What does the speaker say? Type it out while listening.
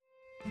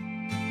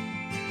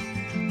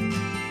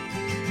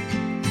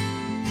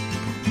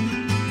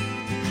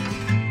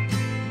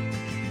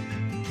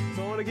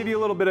you a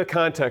little bit of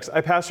context,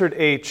 I pastored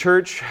a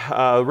church,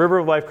 River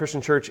of Life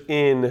Christian Church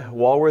in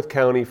Walworth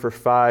County for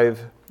 5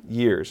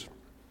 years.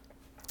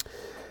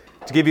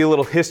 To give you a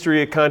little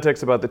history and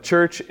context about the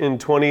church, in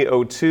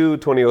 2002,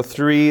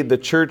 2003, the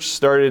church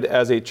started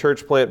as a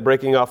church plant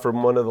breaking off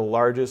from one of the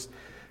largest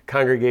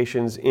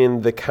congregations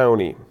in the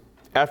county.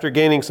 After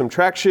gaining some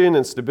traction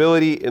and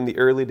stability in the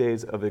early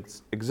days of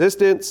its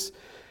existence,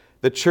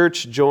 the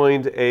church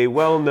joined a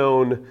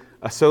well-known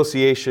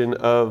association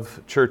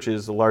of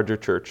churches, a larger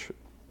church.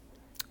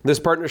 This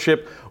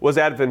partnership was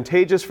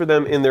advantageous for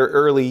them in their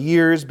early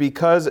years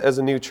because, as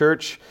a new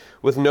church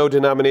with no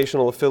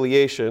denominational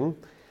affiliation,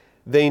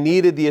 they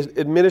needed the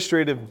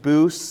administrative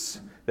boosts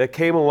that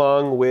came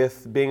along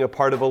with being a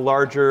part of a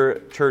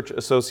larger church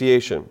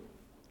association.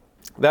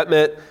 That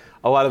meant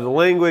a lot of the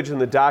language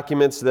and the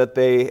documents that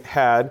they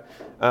had,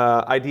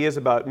 ideas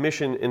about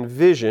mission and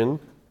vision,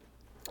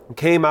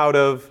 came out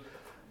of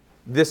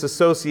this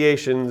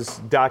association's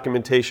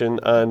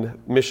documentation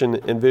on mission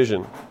and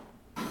vision.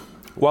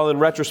 While in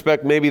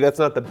retrospect, maybe that's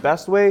not the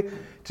best way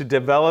to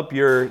develop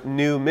your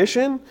new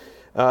mission,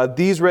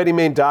 these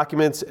ready-made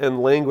documents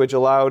and language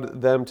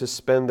allowed them to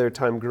spend their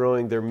time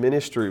growing their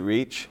ministry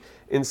reach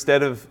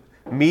instead of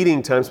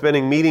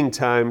spending meeting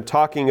time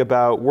talking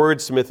about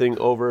wordsmithing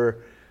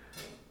over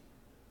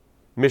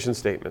mission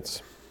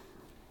statements.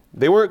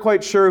 They weren't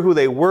quite sure who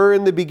they were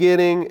in the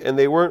beginning, and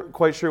they weren't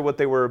quite sure what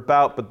they were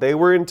about, but they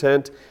were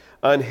intent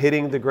on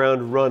hitting the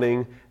ground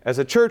running as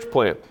a church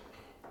plant.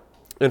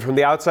 And from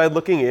the outside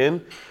looking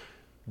in,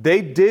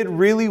 they did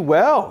really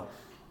well.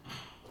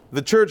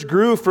 The church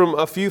grew from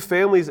a few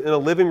families in a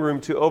living room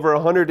to over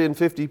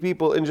 150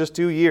 people in just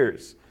 2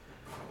 years.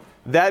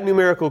 That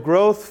numerical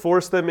growth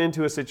forced them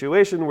into a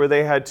situation where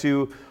they had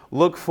to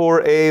look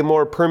for a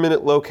more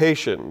permanent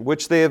location,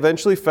 which they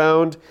eventually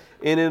found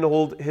in an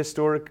old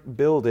historic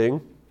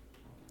building.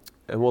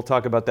 And we'll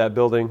talk about that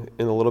building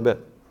in a little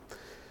bit.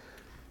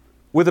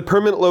 With a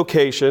permanent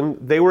location,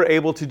 they were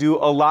able to do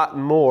a lot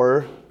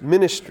more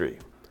ministry.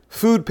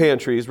 Food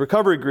pantries,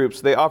 recovery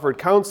groups, they offered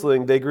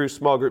counseling, they grew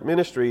small group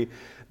ministry.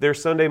 Their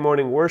Sunday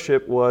morning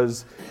worship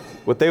was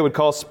what they would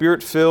call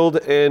spirit-filled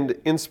and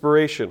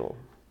inspirational.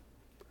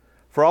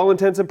 For all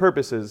intents and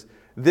purposes,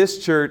 this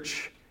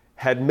church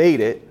had made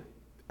it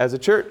as a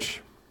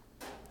church.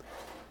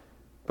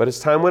 But as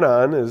time went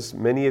on, as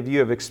many of you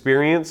have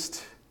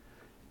experienced,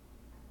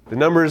 the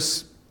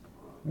numbers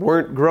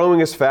weren't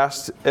growing as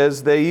fast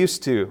as they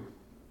used to.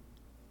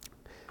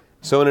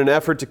 So in an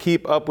effort to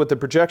keep up with the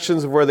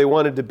projections of where they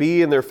wanted to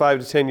be in their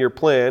 5 to 10 year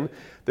plan,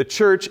 the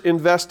church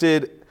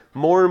invested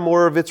more and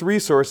more of its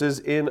resources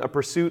in a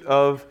pursuit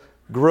of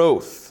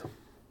growth.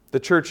 The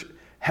church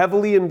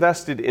heavily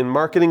invested in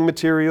marketing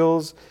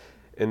materials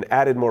and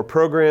added more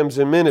programs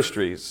and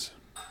ministries.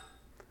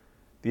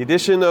 The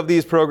addition of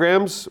these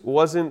programs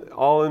wasn't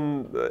all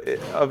in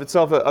of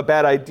itself a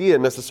bad idea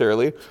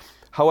necessarily.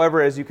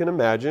 However, as you can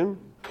imagine,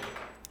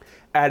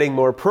 adding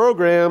more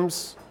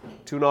programs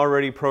to an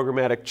already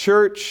programmatic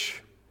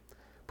church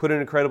put an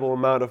incredible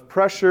amount of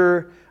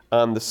pressure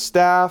on the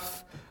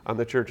staff, on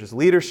the church's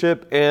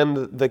leadership, and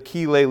the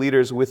key lay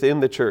leaders within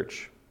the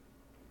church.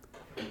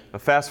 Now,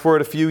 fast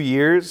forward a few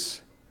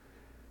years,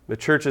 the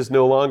church is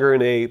no longer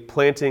in a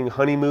planting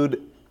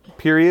honeymoon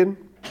period,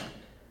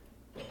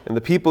 and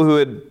the people who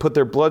had put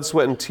their blood,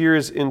 sweat, and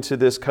tears into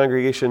this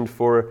congregation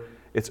for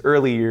its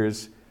early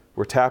years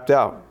were tapped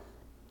out,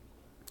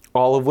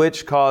 all of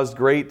which caused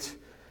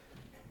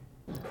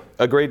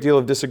a great deal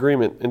of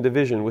disagreement and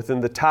division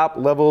within the top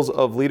levels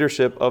of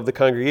leadership of the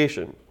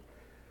congregation.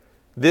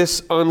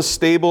 This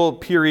unstable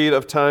period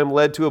of time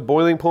led to a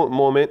boiling point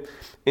moment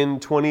in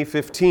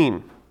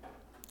 2015,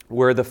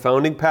 where the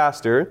founding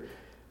pastor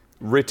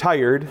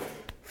retired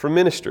from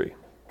ministry.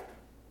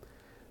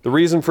 The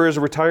reason for his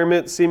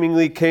retirement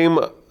seemingly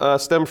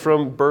stemmed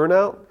from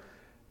burnout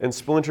and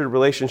splintered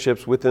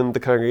relationships within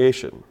the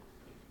congregation.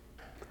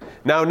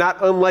 Now, not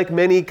unlike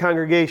many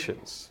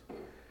congregations,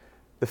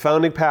 the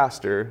founding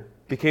pastor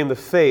became the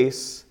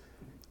face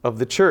of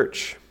the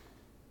church.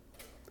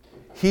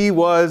 He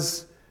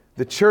was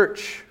the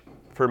church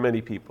for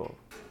many people.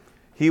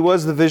 He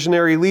was the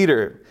visionary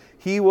leader.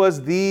 He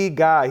was the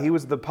guy. He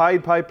was the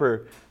Pied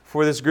Piper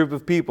for this group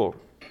of people.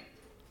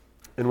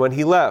 And when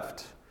he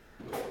left,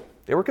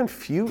 they were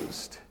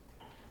confused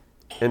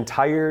and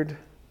tired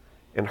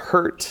and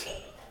hurt.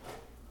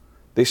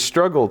 They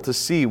struggled to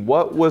see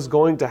what was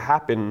going to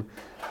happen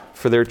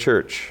for their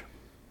church.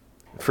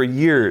 For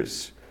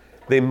years,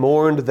 they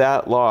mourned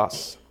that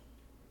loss.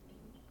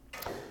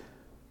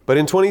 But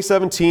in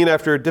 2017,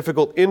 after a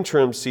difficult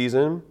interim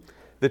season,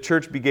 the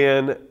church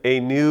began a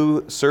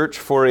new search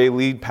for a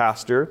lead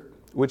pastor,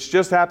 which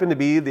just happened to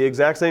be the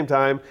exact same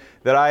time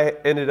that I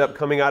ended up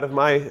coming out of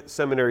my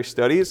seminary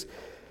studies.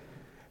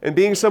 And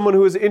being someone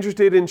who was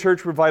interested in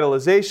church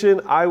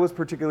revitalization, I was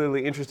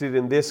particularly interested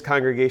in this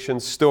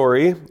congregation's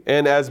story.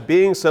 And as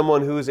being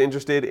someone who is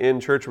interested in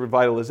church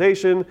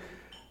revitalization,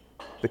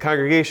 the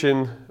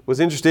congregation was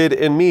interested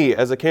in me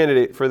as a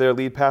candidate for their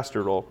lead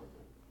pastor role.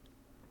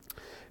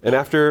 And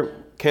after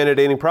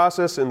candidating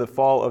process in the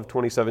fall of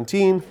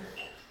 2017,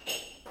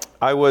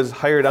 I was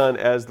hired on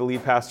as the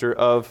lead pastor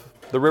of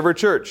the River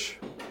Church.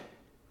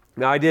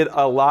 Now, I did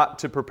a lot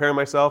to prepare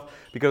myself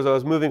because I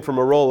was moving from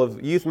a role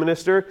of youth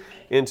minister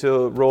into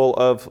a role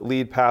of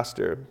lead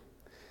pastor.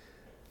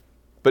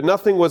 But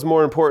nothing was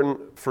more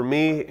important for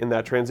me in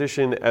that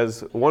transition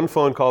as one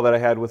phone call that I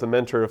had with a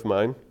mentor of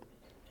mine.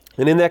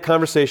 And in that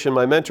conversation,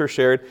 my mentor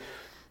shared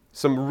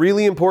some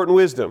really important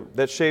wisdom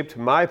that shaped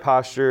my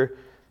posture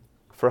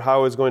for how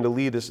I was going to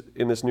lead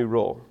in this new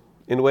role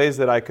in ways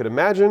that I could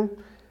imagine,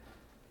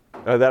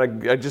 that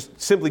I just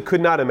simply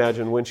could not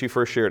imagine when she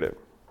first shared it.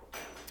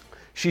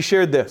 She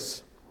shared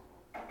this: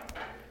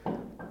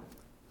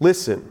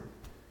 listen.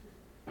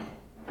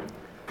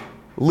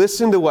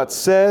 Listen to what's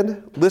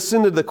said.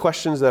 Listen to the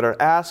questions that are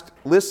asked.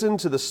 Listen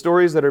to the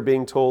stories that are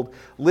being told.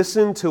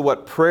 Listen to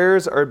what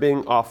prayers are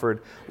being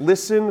offered.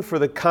 Listen for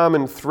the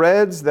common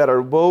threads that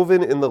are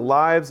woven in the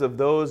lives of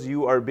those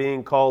you are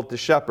being called to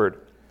shepherd.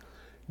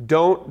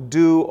 Don't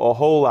do a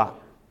whole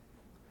lot.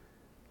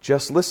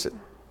 Just listen.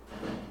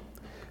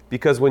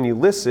 Because when you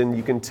listen,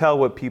 you can tell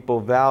what people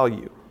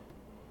value.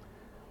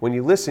 When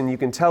you listen, you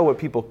can tell what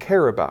people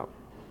care about.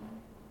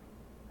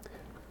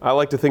 I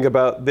like to think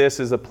about this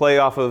as a play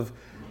off of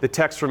the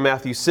text from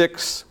Matthew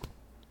 6,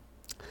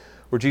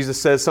 where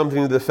Jesus says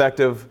something to the effect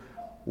of,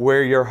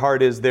 where your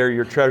heart is, there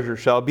your treasure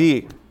shall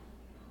be.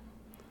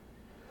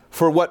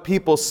 For what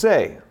people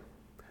say,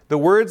 the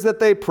words that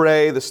they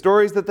pray, the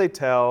stories that they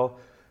tell,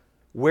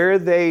 where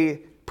they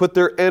put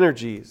their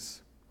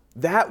energies,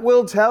 that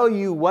will tell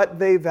you what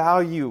they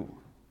value.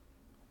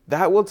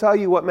 That will tell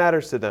you what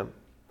matters to them.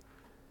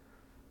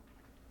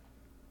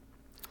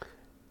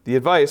 The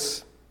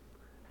advice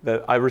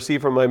that I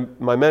received from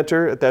my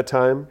mentor at that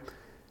time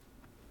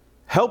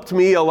helped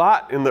me a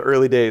lot in the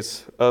early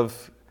days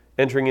of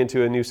entering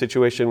into a new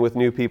situation with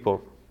new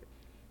people.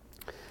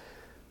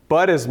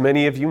 But as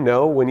many of you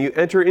know, when you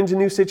enter into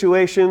new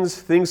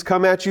situations, things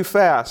come at you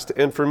fast.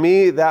 And for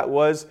me,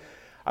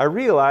 I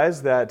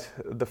realized that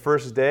the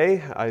first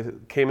day I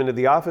came into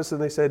the office and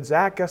they said,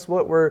 Zach, guess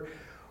what?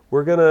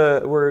 We're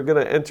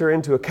gonna enter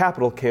into a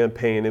capital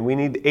campaign and we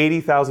need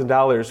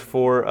 $80,000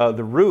 for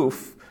the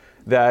roof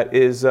that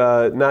is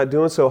not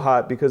doing so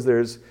hot because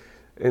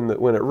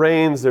when it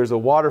rains, there's a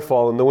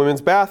waterfall in the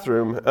women's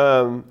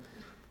bathroom.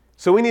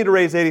 So we need to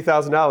raise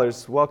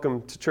 $80,000.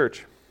 Welcome to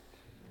church.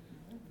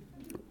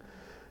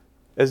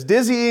 As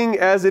dizzying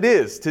as it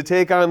is to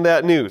take on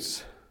that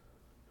news,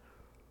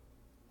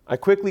 I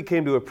quickly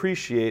came to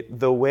appreciate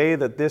the way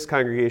that this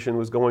congregation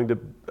was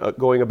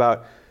going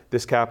about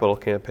this capital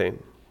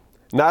campaign.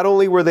 Not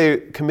only were they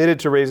committed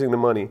to raising the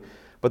money,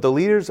 but the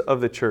leaders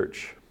of the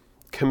church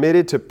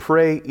committed to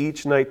pray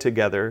each night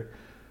together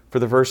for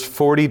the first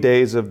 40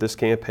 days of this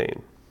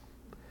campaign.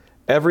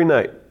 Every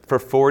night, for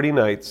 40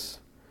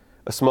 nights,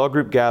 a small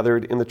group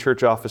gathered in the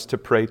church office to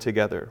pray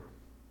together.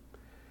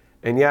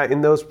 And yeah, in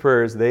those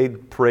prayers, they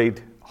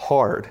prayed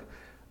hard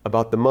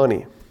about the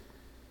money.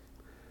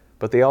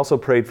 But they also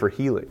prayed for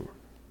healing.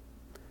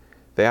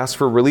 They asked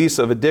for release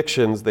of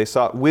addictions. They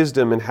sought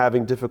wisdom in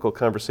having difficult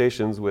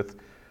conversations with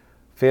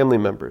family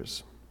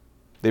members.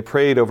 They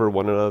prayed over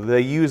one another. They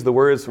used the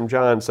words from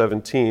John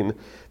 17.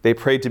 They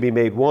prayed to be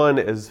made one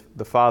as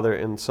the Father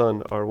and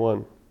Son are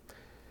one.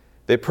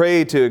 They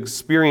prayed to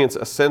experience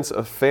a sense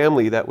of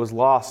family that was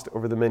lost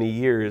over the many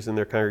years in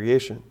their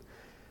congregation.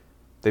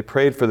 They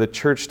prayed for the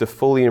church to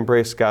fully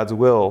embrace God's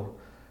will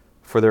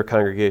for their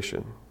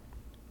congregation.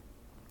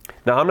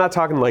 Now, I'm not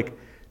talking like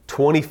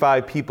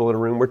 25 people in a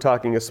room. We're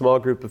talking a small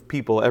group of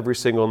people every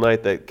single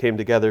night that came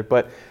together,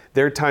 but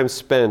their time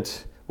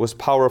spent was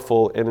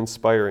powerful and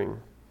inspiring.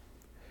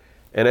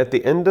 And at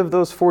the end of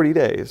those 40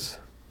 days,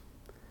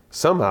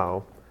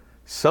 somehow,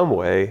 some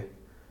way,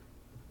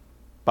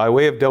 by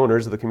way of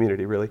donors of the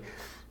community, really,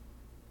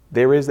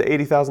 they raised the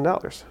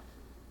 $80,000.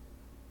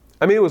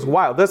 I mean, it was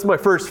wild. That's my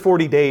first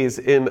 40 days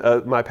in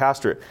my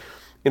pastorate.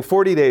 In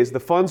 40 days, the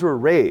funds were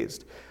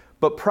raised.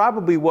 But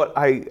probably what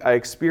I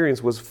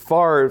experienced was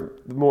far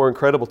more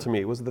incredible to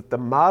me, was that the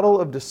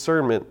model of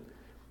discernment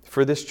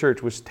for this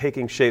church was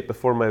taking shape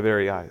before my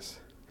very eyes.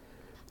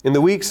 In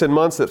the weeks and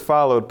months that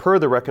followed, per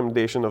the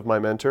recommendation of my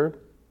mentor,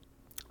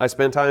 I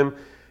spent time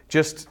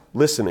just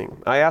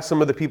listening. I asked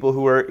some of the people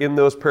who were in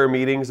those prayer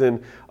meetings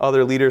and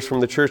other leaders from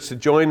the church to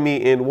join me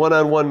in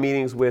one-on-one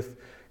meetings with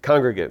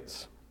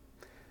congregants.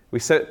 We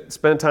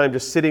spent time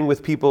just sitting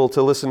with people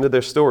to listen to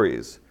their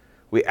stories.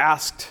 We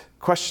asked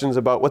questions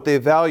about what they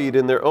valued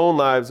in their own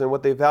lives and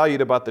what they valued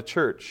about the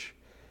church.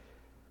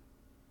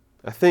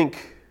 I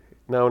think,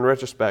 now in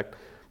retrospect,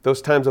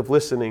 those times of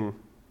listening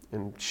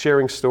and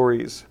sharing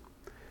stories,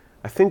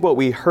 I think what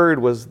we heard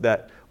was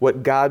that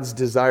what God's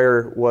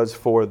desire was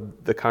for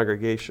the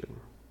congregation.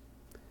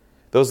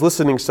 Those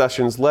listening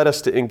sessions led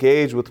us to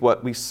engage with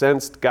what we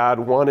sensed God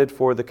wanted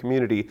for the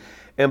community.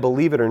 And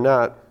believe it or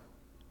not,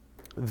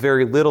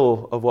 very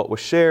little of what was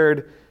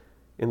shared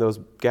in those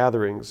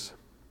gatherings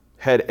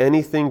had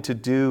anything to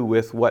do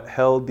with what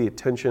held the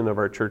attention of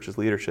our church's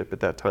leadership at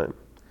that time.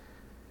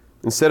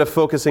 Instead of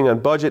focusing on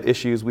budget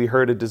issues, we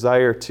heard a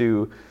desire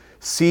to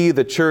see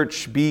the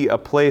church be a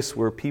place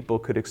where people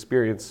could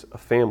experience a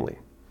family.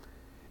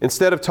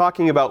 Instead of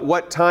talking about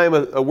what time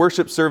a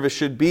worship service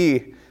should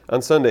be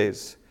on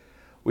Sundays,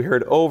 we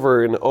heard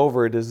over and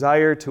over a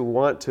desire to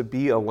want to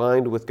be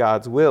aligned with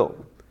God's will.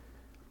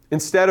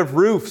 Instead of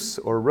roofs,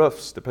 or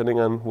roofs, depending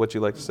on what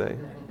you like to say,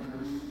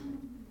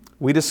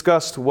 we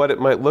discussed what it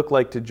might look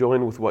like to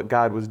join with what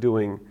God was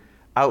doing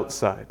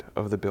outside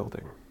of the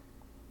building.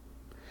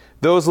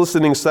 Those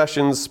listening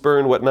sessions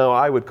spurned what now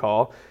I would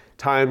call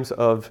times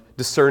of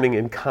discerning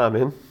in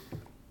common.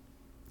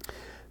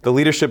 The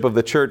leadership of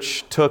the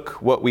church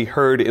took what we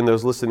heard in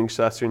those listening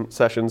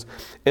sessions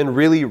and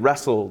really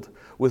wrestled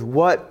with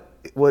what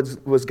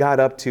was God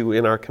up to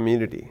in our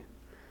community.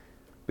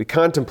 We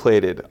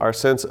contemplated our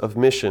sense of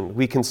mission.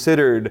 We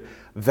considered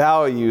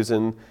values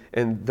and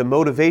the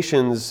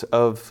motivations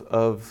of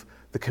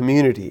the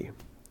community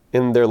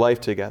in their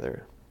life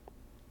together.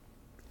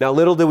 Now,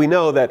 little did we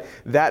know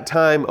that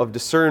time of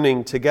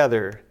discerning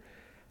together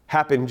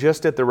happened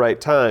just at the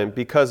right time,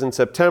 because in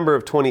September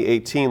of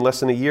 2018, less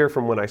than a year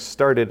from when I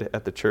started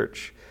at the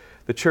church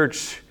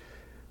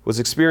was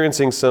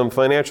experiencing some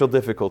financial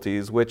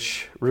difficulties,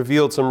 which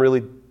revealed some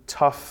really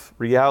tough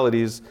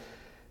realities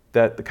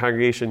that the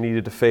congregation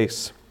needed to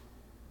face.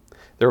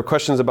 There were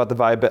questions about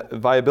the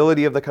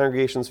viability of the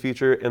congregation's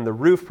future, and the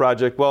roof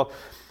project, well,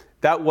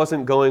 that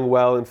wasn't going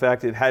well. In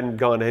fact, it hadn't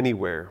gone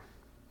anywhere.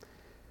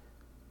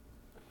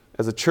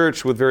 As a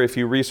church with very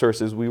few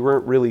resources, we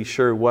weren't really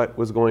sure what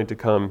was going to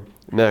come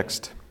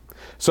next.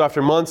 So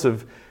after months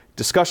of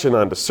discussion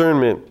on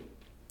discernment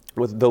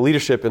with the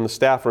leadership and the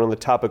staff around the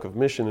topic of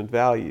mission and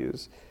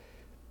values,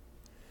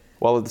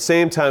 while at the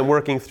same time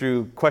working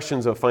through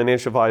questions of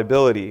financial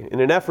viability, in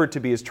an effort to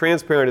be as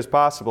transparent as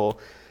possible,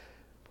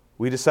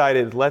 we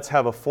decided, let's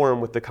have a forum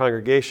with the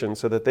congregation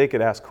so that they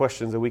could ask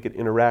questions and we could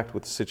interact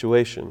with the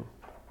situation.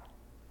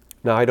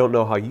 Now, I don't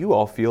know how you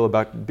all feel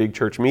about big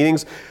church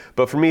meetings,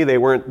 but for me, they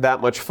weren't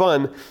that much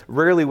fun.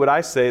 Rarely would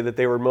I say that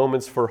they were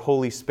moments for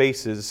holy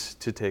spaces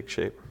to take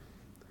shape.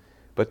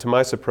 But to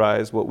my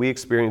surprise, what we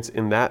experienced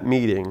in that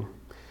meeting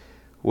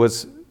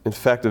was, in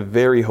fact, a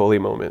very holy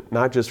moment,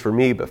 not just for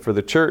me, but for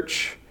the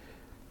church,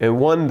 and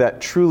one that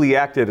truly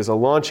acted as a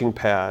launching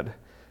pad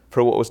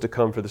for what was to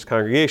come for this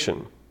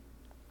congregation.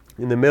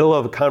 In the middle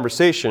of a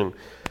conversation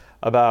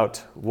about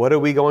what are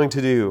we going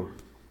to do,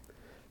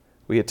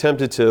 we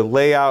attempted to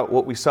lay out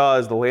what we saw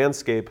as the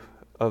landscape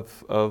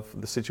of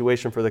the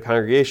situation for the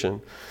congregation.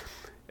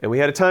 And we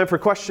had a time for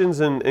questions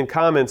and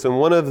comments, and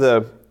one of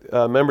the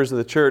members of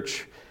the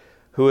church,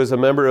 who is a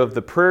member of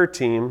the prayer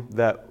team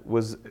that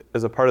was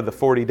as a part of the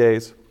 40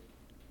 days,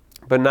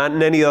 but not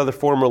in any other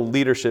formal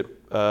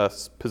leadership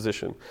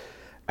position,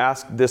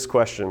 asked this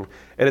question.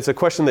 And it's a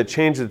question that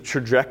changed the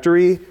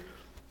trajectory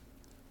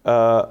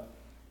for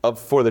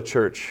the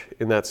church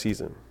in that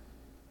season.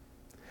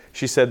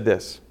 She said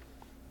this.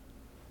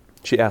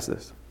 She asked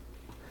this: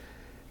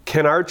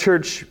 can our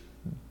church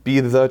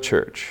be the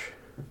church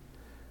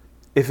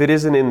if it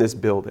isn't in this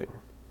building?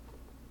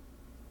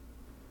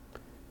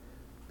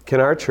 Can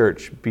our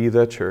church be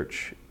the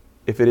church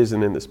if it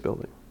isn't in this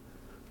building?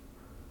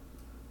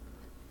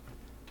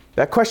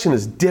 That question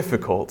is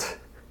difficult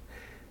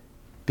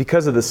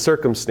because of the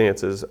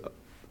circumstances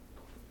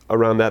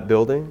around that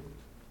building,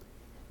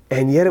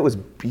 and yet it was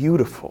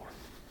beautiful.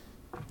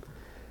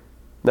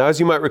 Now,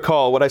 as you might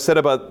recall, what I said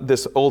about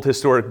this old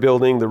historic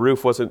building, the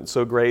roof wasn't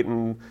so great,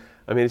 and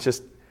it's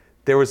just,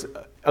 there was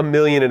 $1.5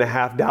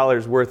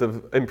 million worth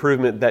of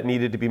improvement that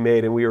needed to be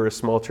made, and we were a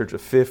small church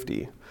of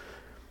 50.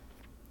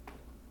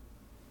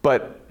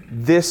 But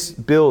this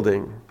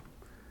building,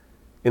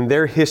 in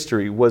their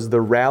history, was the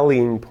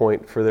rallying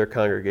point for their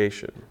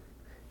congregation.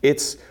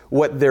 It's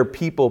what their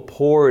people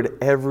poured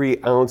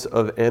every ounce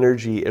of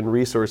energy and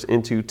resource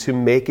into to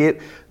make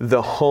it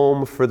the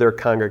home for their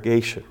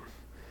congregation.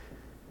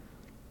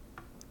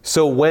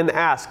 So when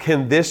asked,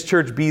 can this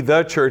church be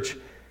the church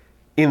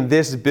in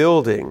this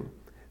building?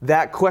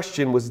 That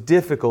question was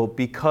difficult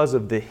because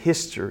of the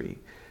history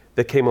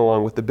that came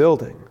along with the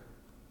building.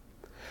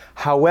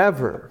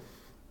 However,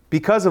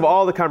 because of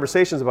all the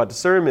conversations about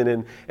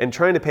discernment and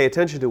trying to pay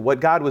attention to what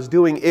God was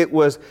doing, it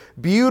was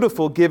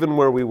beautiful given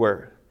where we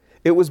were.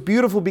 It was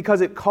beautiful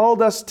because it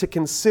called us to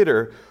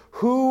consider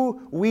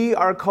who we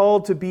are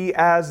called to be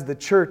as the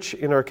church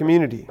in our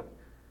community.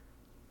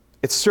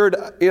 It stirred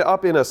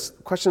up in us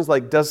questions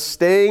like, does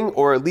staying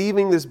or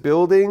leaving this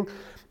building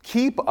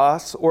keep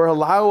us or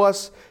allow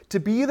us to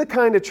be the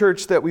kind of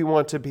church that we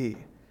want to be?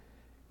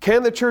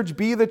 Can the church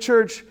be the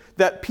church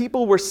that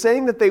people were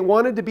saying that they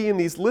wanted to be in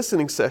these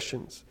listening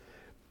sessions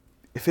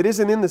if it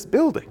isn't in this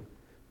building?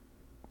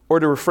 Or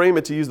to reframe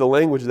it, to use the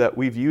language that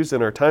we've used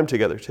in our time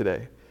together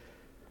today,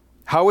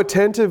 how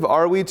attentive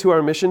are we to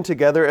our mission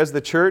together as the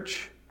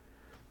church?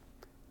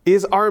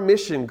 Is our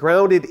mission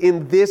grounded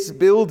in this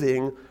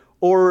building,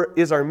 or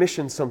is our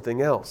mission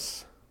something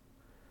else?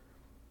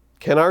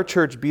 Can our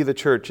church be the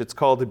church it's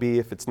called to be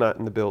if it's not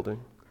in the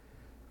building?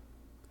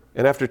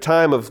 And after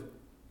time of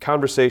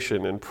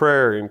conversation and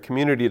prayer and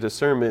community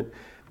discernment,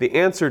 the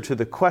answer to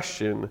the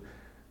question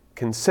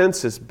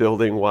consensus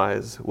building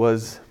wise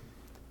was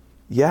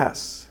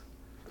yes.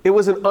 It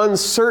was an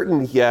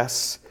uncertain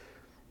yes,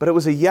 but it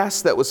was a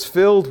yes that was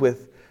filled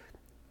with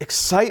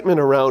excitement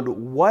around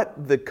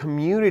what the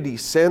community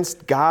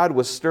sensed God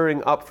was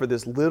stirring up for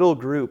this little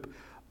group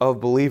of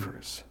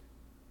believers.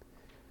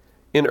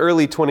 In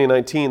early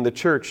 2019, the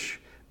church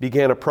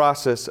began a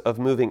process of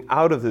moving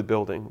out of the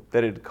building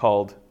that it had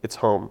called its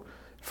home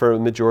for a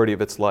majority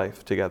of its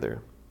life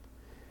together.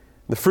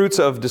 The fruits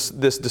of this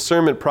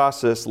discernment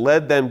process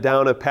led them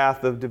down a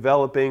path of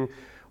developing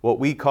what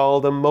we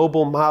call the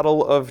mobile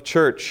model of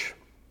church,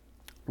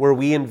 where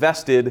we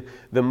invested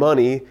the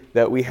money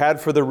that we had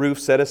for the roof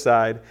set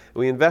aside.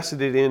 We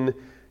invested it in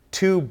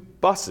 2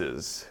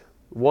 buses.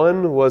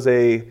 One was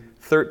a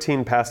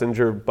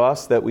 13-passenger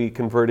bus that we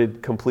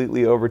converted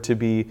completely over to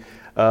be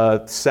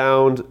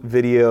sound,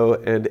 video,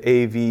 and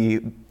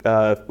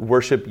AV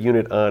worship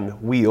unit on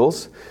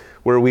wheels,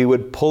 where we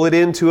would pull it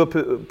into a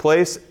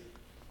place,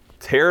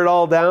 tear it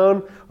all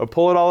down, or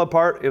pull it all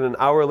apart, and an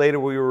hour later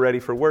we were ready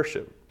for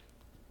worship.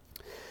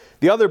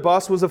 The other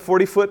bus was a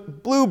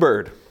 40-foot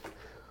Bluebird,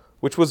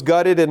 which was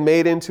gutted and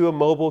made into a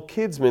mobile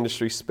kids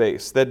ministry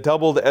space that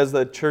doubled as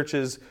the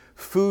church's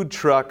food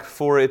truck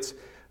for its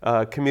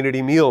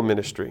community meal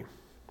ministry.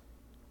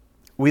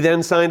 We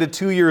then signed a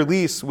 2-year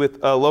lease with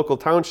a local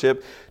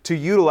township to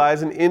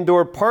utilize an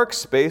indoor park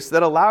space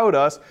that allowed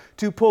us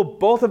to pull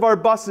both of our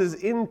buses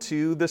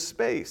into the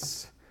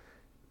space.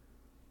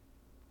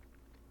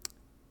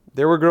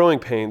 There were growing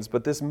pains,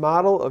 but this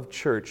model of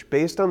church,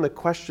 based on the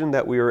question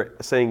that we were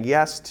saying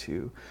yes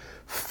to,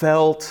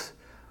 felt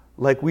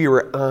like we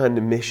were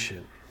on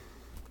mission.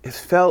 It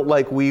felt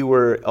like we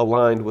were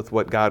aligned with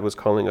what God was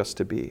calling us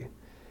to be.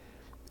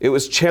 It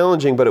was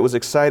challenging, but it was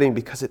exciting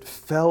because it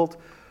felt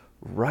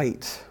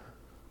right.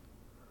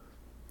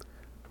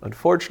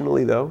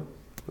 Unfortunately, though,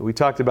 we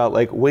talked about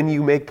like when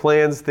you make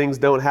plans, things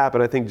don't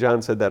happen. I think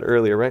John said that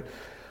earlier, right?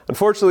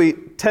 Unfortunately,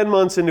 10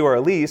 months into our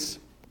lease,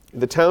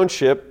 the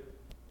township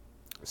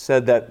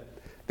said that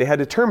they had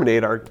to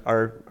terminate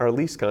our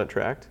lease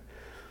contract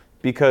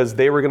because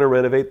they were going to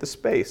renovate the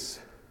space,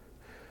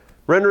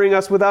 rendering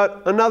us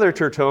without another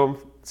church home,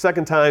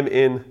 second time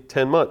in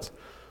 10 months.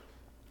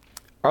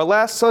 Our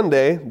last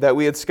Sunday that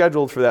we had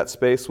scheduled for that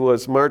space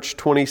was March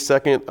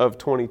 22nd of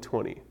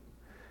 2020.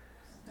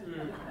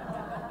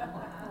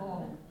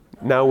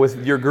 Now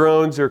with your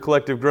groans, your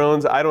collective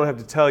groans, I don't have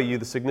to tell you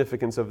the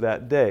significance of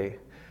that day.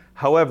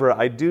 However,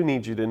 I do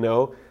need you to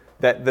know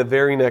that the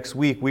very next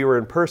week we were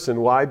in person.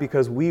 Why?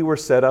 Because we were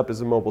set up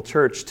as a mobile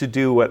church to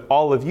do what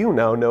all of you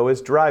now know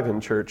as drive-in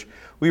church.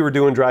 We were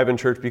doing drive-in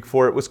church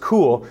before it was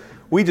cool.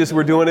 We just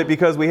were doing it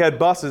because we had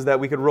buses that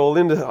we could roll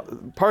into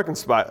parking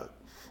spot.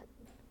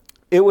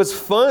 It was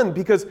fun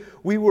because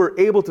we were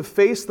able to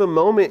face the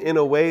moment in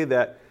a way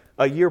that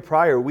a year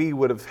prior we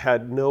would have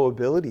had no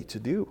ability to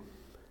do.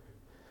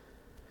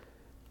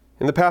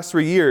 In the past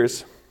 3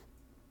 years,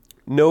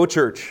 no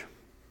church,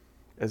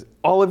 as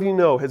all of you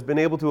know, has been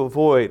able to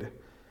avoid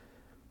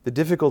the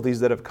difficulties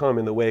that have come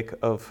in the wake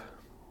of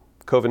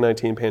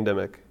COVID-19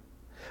 pandemic.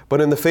 But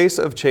in the face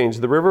of change,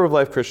 the River of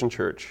Life Christian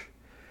Church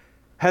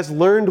has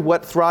learned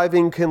what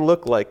thriving can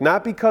look like,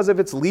 not because of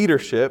its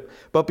leadership,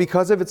 but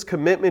because of its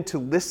commitment to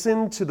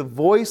listen to the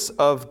voice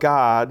of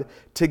God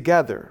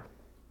together.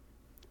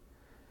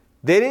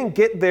 They didn't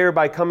get there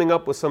by coming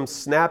up with some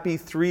snappy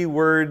 3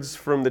 words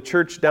from the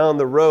church down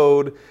the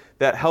road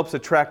that helps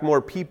attract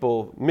more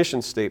people,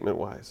 mission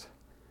statement-wise.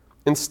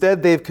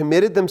 Instead, they've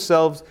committed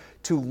themselves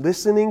to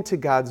listening to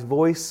God's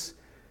voice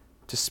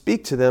to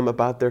speak to them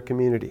about their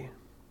community.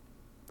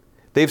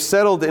 They've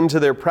settled into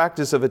their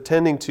practice of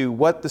attending to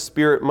what the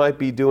Spirit might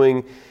be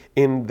doing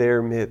in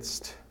their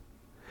midst.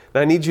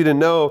 Now, I need you to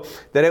know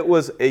that it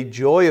was a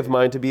joy of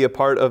mine to be a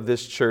part of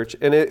this church,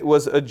 and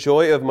it's a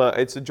joy of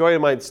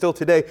mine still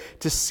today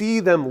to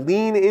see them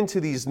lean into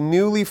these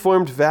newly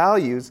formed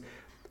values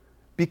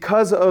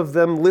because of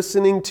them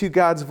listening to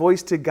God's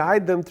voice to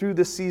guide them through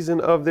the season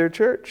of their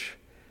church.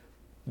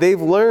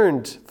 They've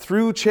learned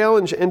through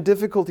challenge and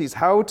difficulties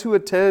how to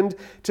attend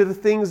to the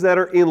things that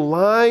are in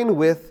line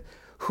with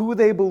who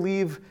they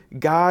believe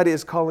God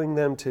is calling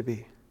them to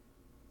be.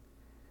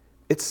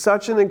 It's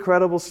such an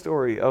incredible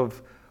story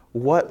of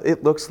what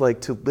it looks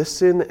like to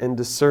listen and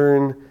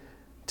discern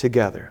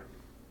together.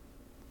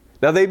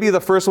 Now, they'd be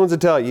the first ones to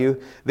tell you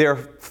they are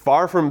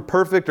far from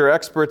perfect or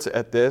experts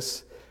at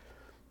this,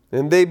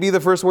 and they'd be the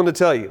first one to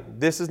tell you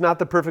this is not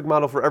the perfect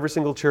model for every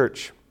single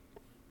church.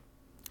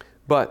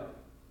 But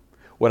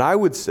what I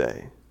would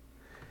say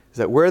is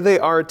that where they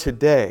are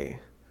today,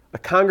 a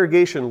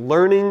congregation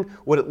learning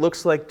what it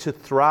looks like to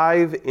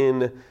thrive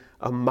in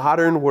a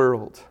modern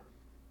world,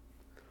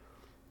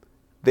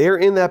 they are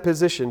in that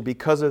position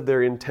because of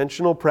their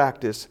intentional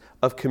practice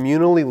of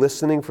communally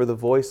listening for the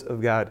voice of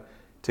God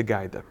to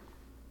guide them.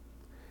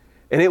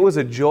 And it was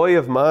a joy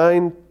of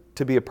mine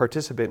to be a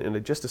participant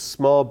in just a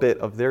small bit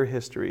of their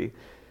history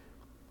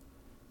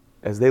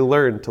as they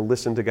learned to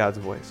listen to God's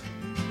voice.